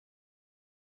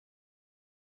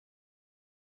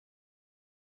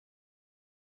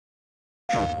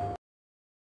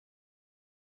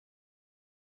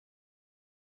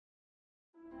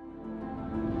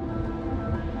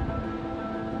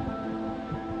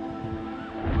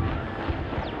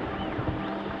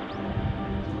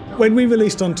When we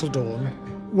released Until Dawn,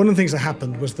 one of the things that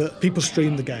happened was that people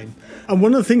streamed the game. And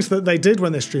one of the things that they did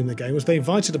when they streamed the game was they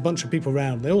invited a bunch of people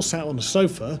around. They all sat on a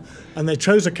sofa and they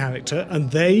chose a character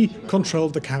and they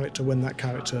controlled the character when that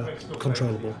character was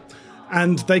controllable.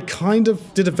 And they kind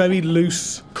of did a very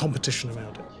loose competition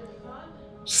around it.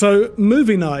 So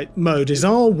movie night mode is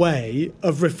our way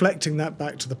of reflecting that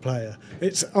back to the player.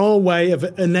 It's our way of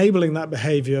enabling that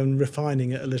behaviour and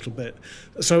refining it a little bit.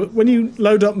 So when you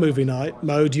load up movie night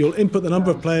mode, you'll input the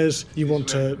number of players you want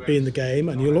to be in the game,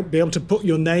 and you'll be able to put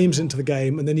your names into the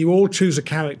game, and then you all choose a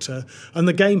character, and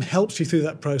the game helps you through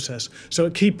that process. So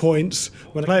at key points,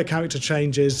 when a player character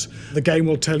changes, the game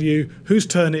will tell you whose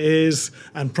turn it is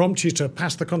and prompt you to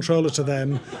pass the controller to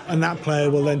them, and that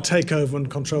player will then take over and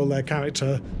control their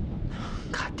character.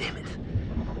 God damn it.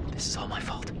 This is all my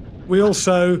fault. We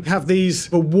also have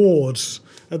these awards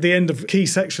at the end of key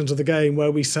sections of the game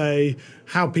where we say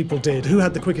how people did, who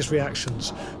had the quickest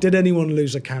reactions, did anyone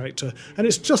lose a character, and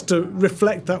it's just to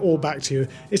reflect that all back to you.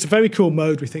 It's a very cool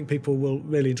mode. We think people will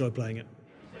really enjoy playing it.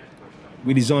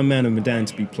 We designed Medan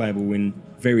to be playable in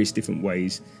various different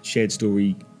ways: shared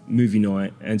story, movie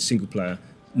night, and single player,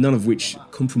 none of which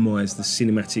compromise the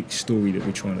cinematic story that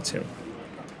we're trying to tell.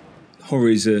 Horror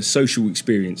is a social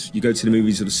experience. You go to the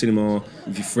movies or the cinema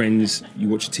with your friends, you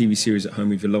watch a TV series at home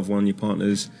with your loved one, your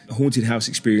partners. A haunted house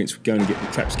experience, going to get the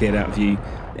crap scared out of you.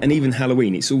 And even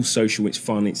Halloween, it's all social, it's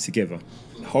fun, it's together.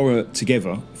 Horror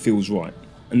together feels right.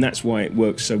 And that's why it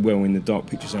works so well in the Dark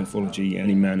Pictures anthology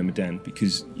and in Man and Medan,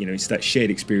 because it's that shared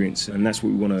experience, and that's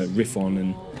what we want to riff on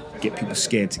and get people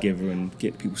scared together and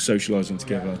get people socialising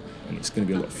together, and it's going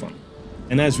to be a lot of fun.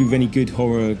 And as with any good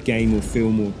horror game or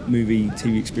film or movie,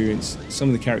 TV experience, some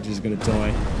of the characters are going to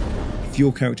die. If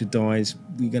your character dies,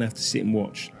 we're going to have to sit and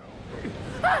watch.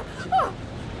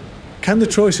 Can the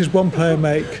choices one player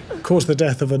make cause the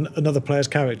death of another player's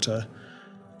character?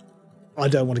 I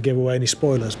don't want to give away any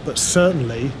spoilers, but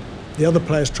certainly the other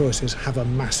player's choices have a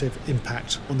massive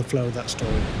impact on the flow of that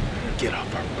story. Get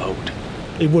off our boat.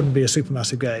 It wouldn't be a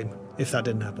supermassive game if that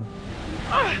didn't happen.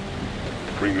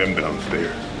 Bring them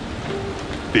downstairs.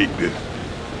 Take this.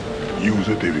 Use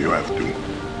it if you have to.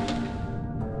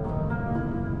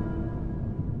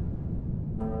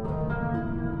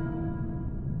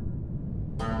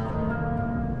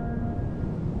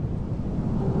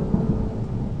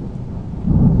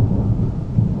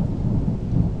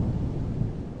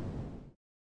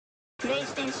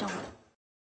 PlayStation